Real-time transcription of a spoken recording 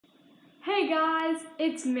Hey guys,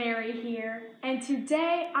 it's Mary here, and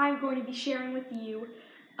today I'm going to be sharing with you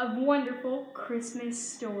a wonderful Christmas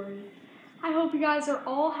story. I hope you guys are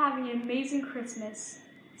all having an amazing Christmas,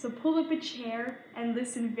 so pull up a chair and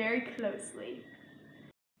listen very closely.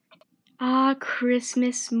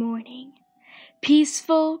 Christmas morning.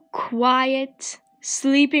 Peaceful, quiet,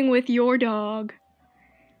 sleeping with your dog.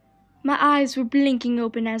 My eyes were blinking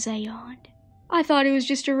open as I yawned. I thought it was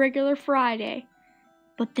just a regular Friday.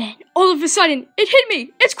 But then, all of a sudden, it hit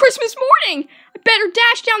me! It's Christmas morning! I better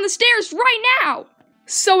dash down the stairs right now!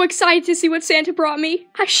 So excited to see what Santa brought me,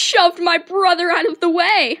 I shoved my brother out of the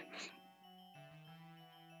way!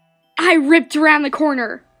 I ripped around the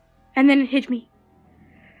corner, and then it hit me.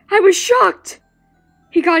 I was shocked!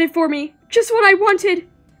 He got it for me, just what I wanted!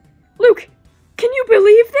 Luke, can you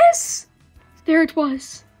believe this? There it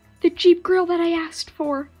was, the Jeep grill that I asked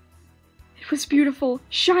for. It was beautiful,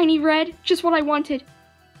 shiny red, just what I wanted.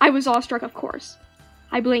 I was awestruck, of course.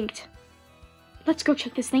 I blinked. Let's go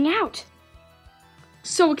check this thing out.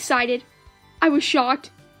 So excited. I was shocked.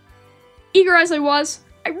 Eager as I was,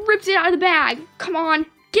 I ripped it out of the bag. Come on,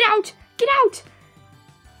 get out, get out.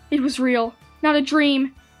 It was real, not a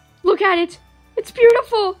dream. Look at it. It's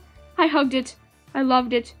beautiful. I hugged it. I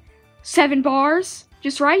loved it. 7 bars,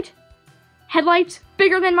 just right. Headlights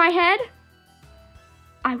bigger than my head.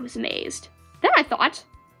 I was amazed. Then I thought,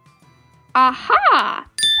 aha!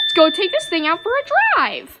 Let's go take this thing out for a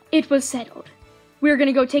drive. It was settled. We're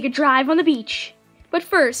gonna go take a drive on the beach. But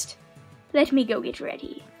first, let me go get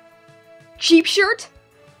ready. Jeep shirt?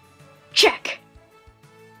 Check.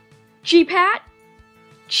 Jeep hat?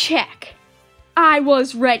 Check. I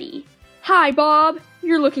was ready. Hi, Bob.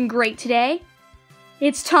 You're looking great today.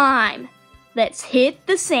 It's time. Let's hit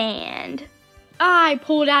the sand. I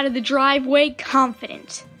pulled out of the driveway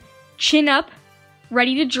confident. Chin up,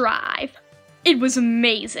 ready to drive. It was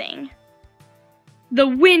amazing. The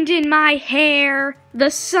wind in my hair,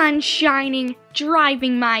 the sun shining,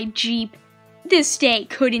 driving my Jeep. This day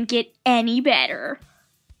couldn't get any better.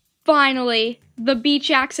 Finally, the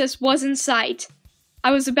beach access was in sight.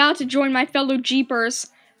 I was about to join my fellow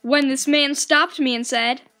Jeepers when this man stopped me and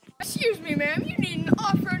said, "Excuse me, ma'am, you need an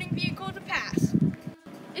off-roading vehicle to pass."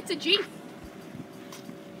 "It's a Jeep."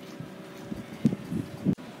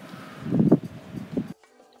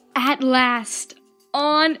 At last,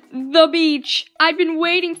 on the beach. I'd been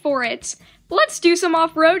waiting for it. Let's do some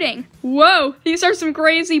off-roading. Whoa, these are some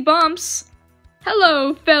crazy bumps.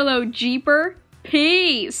 Hello, fellow Jeeper.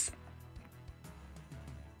 Peace.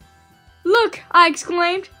 Look, I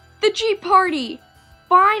exclaimed, the Jeep party.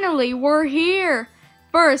 Finally, we're here.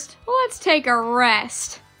 First, let's take a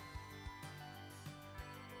rest.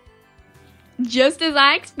 Just as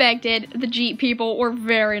I expected, the Jeep people were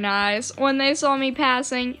very nice. When they saw me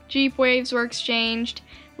passing, Jeep waves were exchanged,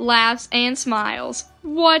 laughs and smiles.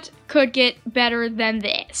 What could get better than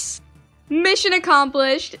this? Mission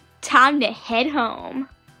accomplished. Time to head home.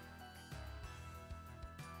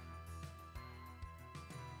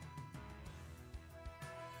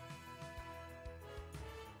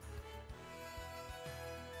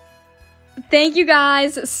 Thank you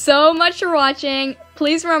guys so much for watching.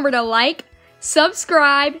 Please remember to like,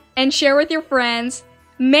 subscribe, and share with your friends.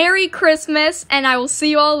 Merry Christmas, and I will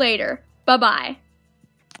see you all later. Bye-bye.